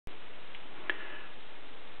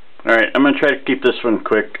Alright, I'm going to try to keep this one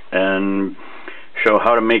quick and show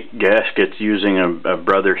how to make gaskets using a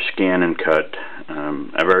brother scan and cut.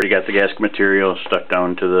 I've already got the gasket material stuck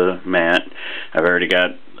down to the mat. I've already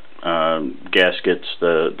got gaskets,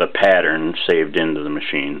 the pattern saved into the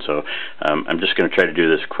machine. So I'm just going to try to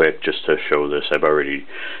do this quick just to show this. I've already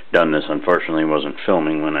done this. Unfortunately, wasn't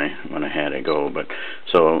filming when I had to go. But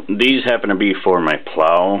so these happen to be for my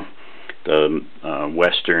plow, the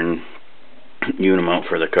Western unimount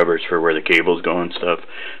for the covers for where the cables go and stuff.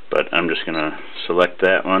 But I'm just going to select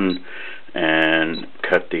that one and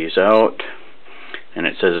cut these out. And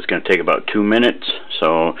it says it's going to take about 2 minutes.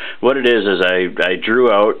 So what it is I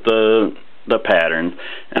drew out the pattern,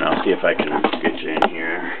 and I'll see if I can get you in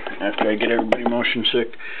here after I get everybody motion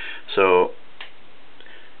sick. So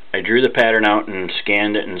I drew the pattern out and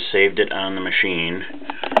scanned it and saved it on the machine.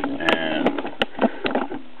 And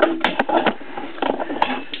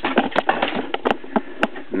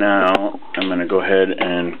now I'm going to go ahead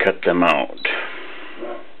and cut them out.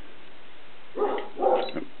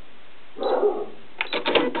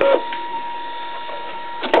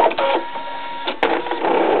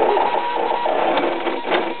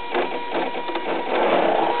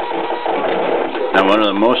 Now, one of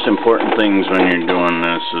the most important things when you're doing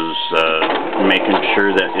this is making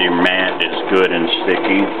sure that your mat is good and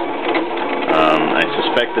sticky. I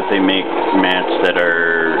suspect that they make mats that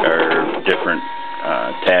are different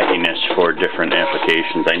tackiness for different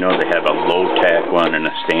applications. I know they have a low tack one and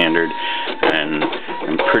a standard, and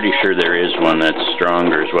I'm pretty sure there is one that's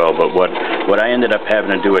stronger as well. But what I ended up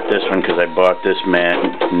having to do with this one, because I bought this mat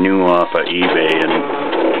new off of eBay, and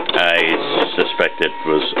I suspect it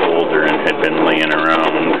was older and had been laying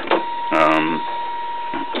around.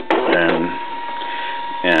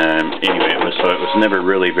 Anyway, it was never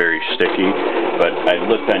really very sticky. But I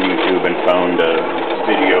looked on YouTube and found a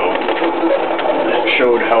video that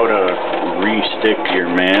showed how to re-stick your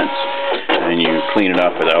mats, and you clean it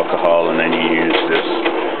off with alcohol, and then you use this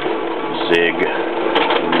Zig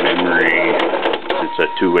memory. It's a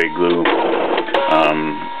two-way glue.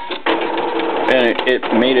 And it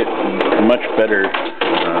made it much better.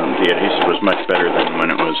 The adhesive was much better than when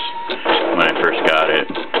I first got it.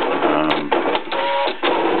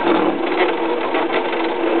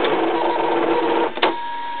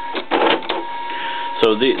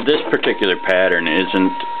 So this particular pattern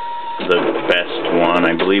isn't the best one.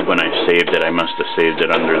 I believe when I saved it, I must have saved it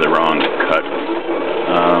under the wrong cut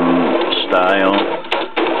style.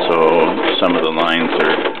 So some of the lines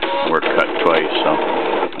were cut twice. So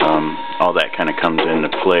all that kind of comes into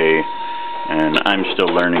play, and I'm still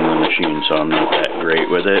learning the machine, so I'm not that great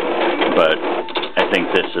with it. But I think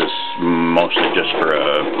this is mostly just for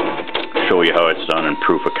show you how it's done and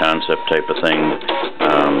proof of concept type of thing.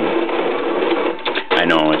 I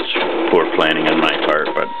know it's poor planning on my part,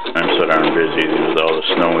 but I'm so darn busy with all the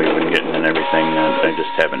snow we've been getting and everything that I just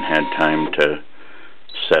haven't had time to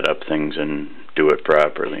set up things and do it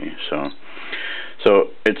properly. So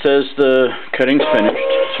it says the cutting's finished,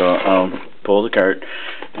 so I'll pull the cart,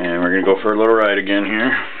 and we're going to go for a little ride again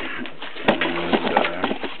here.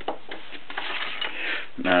 And,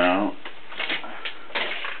 now,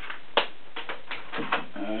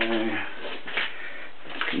 I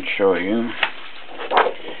can show you.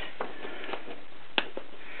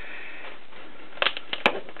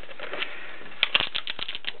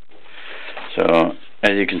 So,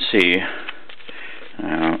 as you can see,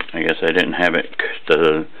 I guess I didn't have it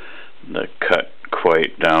the cut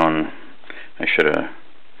quite down.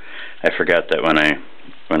 I forgot that when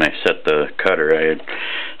I set the cutter, I had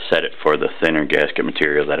set it for the thinner gasket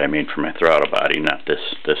material that I made for my throttle body, not this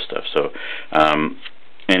stuff. So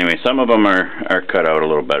anyway, some of them are cut out a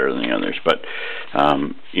little better than the others, but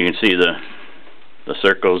you can see the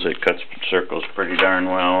circles. It cuts circles pretty darn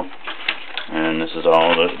well. And this is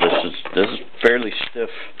fairly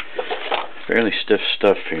stiff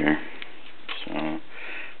stuff here. So,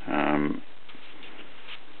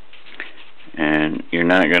 and you're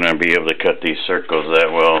not going to be able to cut these circles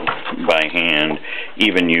that well by hand,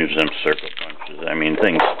 even use them circle punches. I mean,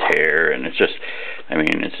 things tear, and it's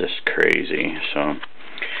just crazy.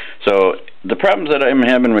 So the problems that I'm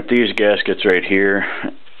having with these gaskets right here,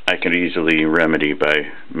 I could easily remedy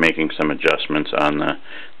by making some adjustments on the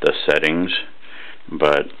settings.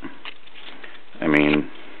 But I mean,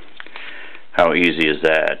 how easy is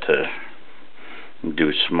that to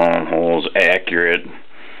do small holes accurate?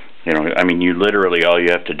 You know, I mean, you literally, all you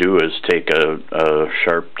have to do is take a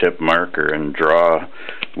sharp tip marker and draw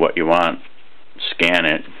what you want, scan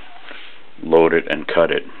it, load it, and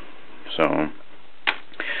cut it. So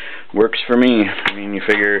works for me. I mean, you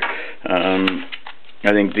figure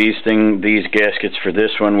I think these gaskets for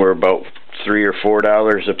this one were about $3 or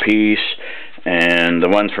 $4 a piece, and the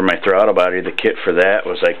ones for my throttle body, the kit for that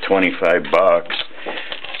was like $25.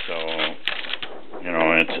 So, you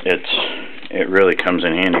know, it really comes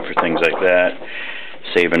in handy for things like that,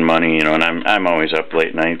 saving money, you know. And I'm always up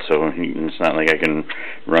late night, so it's not like I can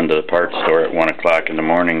run to the parts store at 1 o'clock in the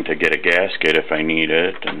morning to get a gasket if I need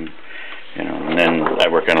it. And you know, and then I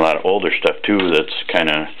work on a lot of older stuff too that's kind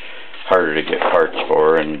of harder to get parts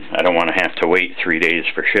for, and I don't want to have to wait 3 days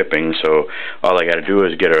for shipping, so all I got to do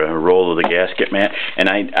is get a roll of the gasket mat. And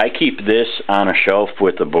I keep this on a shelf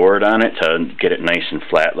with the board on it to get it nice and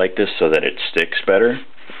flat like this so that it sticks better,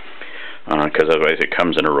 because otherwise it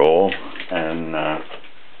comes in a roll. And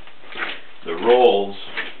the rolls,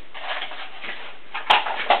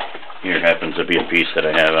 here happens to be a piece that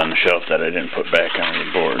I have on the shelf that I didn't put back on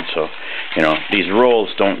the board. So, you know, these rolls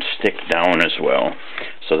don't stick down as well,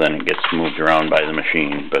 so then it gets moved around by the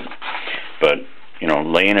machine. But you know,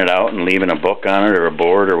 laying it out and leaving a book on it or a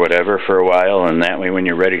board or whatever for a while, and that way when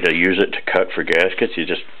you're ready to use it to cut for gaskets, you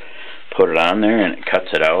just put it on there and it cuts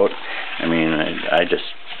it out. I mean,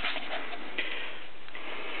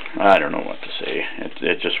 I don't know what to say.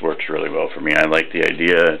 It just works really well for me. I like the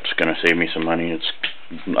idea. It's going to save me some money. It's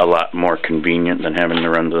a lot more convenient than having to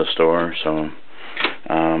run to the store. So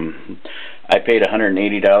I paid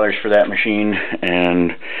 $180 for that machine,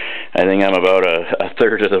 and I think I'm about a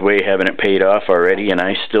third of the way having it paid off already, and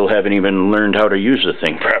I still haven't even learned how to use the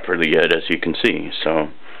thing properly yet, as you can see. So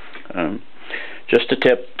just a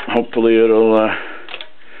tip. Hopefully it'll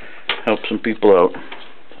help some people out.